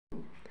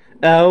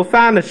Elf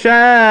on the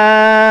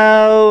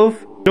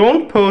shelf.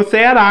 Don't post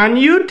that on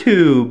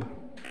YouTube.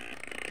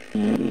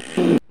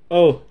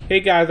 Oh,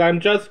 hey guys, I'm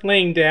just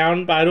laying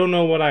down, but I don't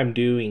know what I'm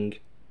doing.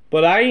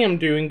 But I am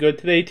doing good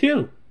today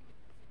too.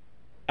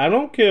 I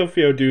don't care if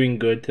you're doing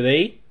good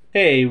today.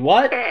 Hey,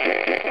 what?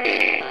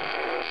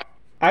 I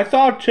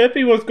saw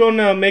Chippy was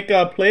gonna make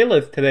a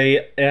playlist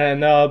today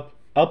and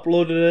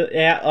uploaded it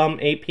at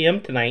 8 p.m.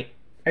 tonight.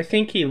 I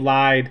think he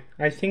lied.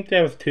 I think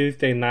that was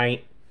Tuesday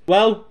night.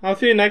 Well, I'll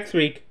see you next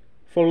week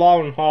for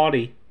Law and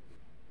Hardy.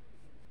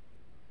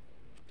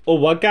 Oh,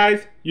 what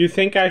guys? You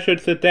think I should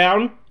sit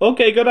down?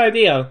 Okay, good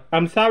idea.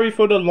 I'm sorry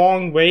for the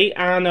long wait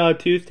on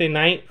Tuesday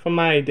night for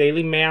my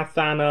daily mass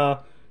on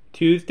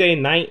Tuesday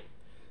night.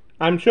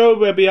 I'm sure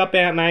we'll be up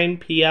at 9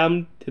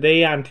 p.m.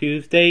 today on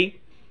Tuesday.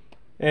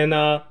 And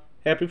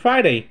happy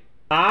Friday.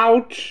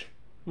 Ouch.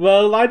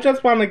 Well, I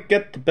just want to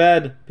get to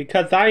bed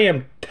because I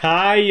am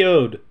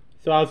tired.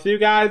 So I'll see you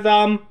guys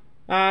on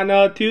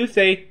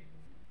Tuesday.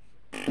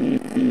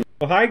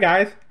 Well, hi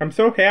guys. I'm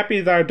so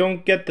happy that I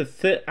don't get to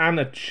sit on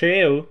a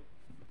chair.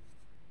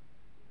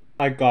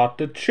 I got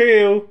the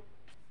chair.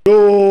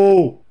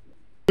 No!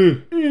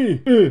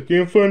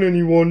 Can't find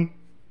anyone.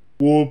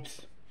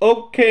 Whoops.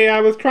 Okay, I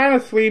was trying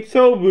to sleep,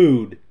 so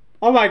rude.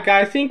 Alright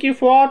guys, thank you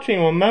for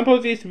watching. Remember,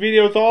 these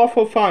videos are all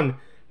for fun.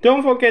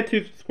 Don't forget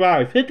to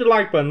subscribe, hit the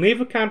like button, leave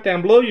a comment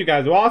down below. You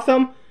guys are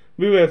awesome.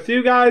 We will see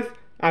you guys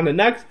on the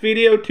next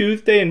video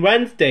Tuesday and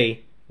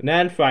Wednesday. And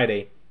then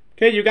Friday.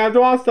 Okay, you guys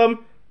are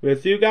awesome. We'll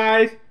see you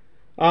guys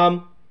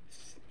on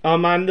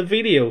the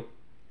video,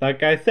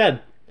 like I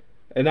said.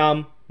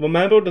 And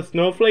remember the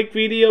snowflake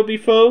video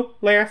before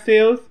last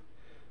year's?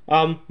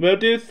 We'll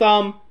do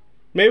some,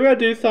 maybe we'll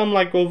do some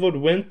like over the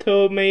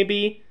winter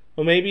maybe,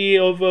 or maybe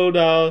over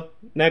the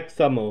next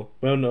summer.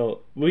 Well, no,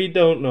 we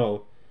don't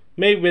know.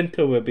 Maybe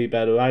winter will be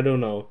better. I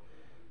don't know.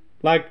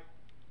 Like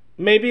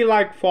maybe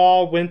like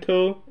fall,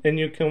 winter, and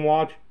you can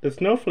watch the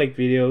snowflake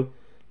video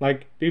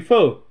like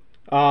before.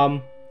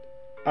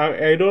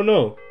 I don't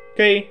know.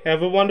 Okay,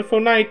 have a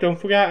wonderful night. Don't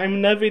forget I'm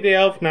an everyday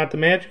elf, not the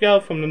magic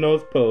elf from the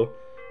North Pole.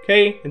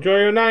 Okay, enjoy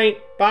your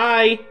night.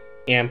 Bye.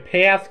 And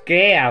pass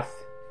gas.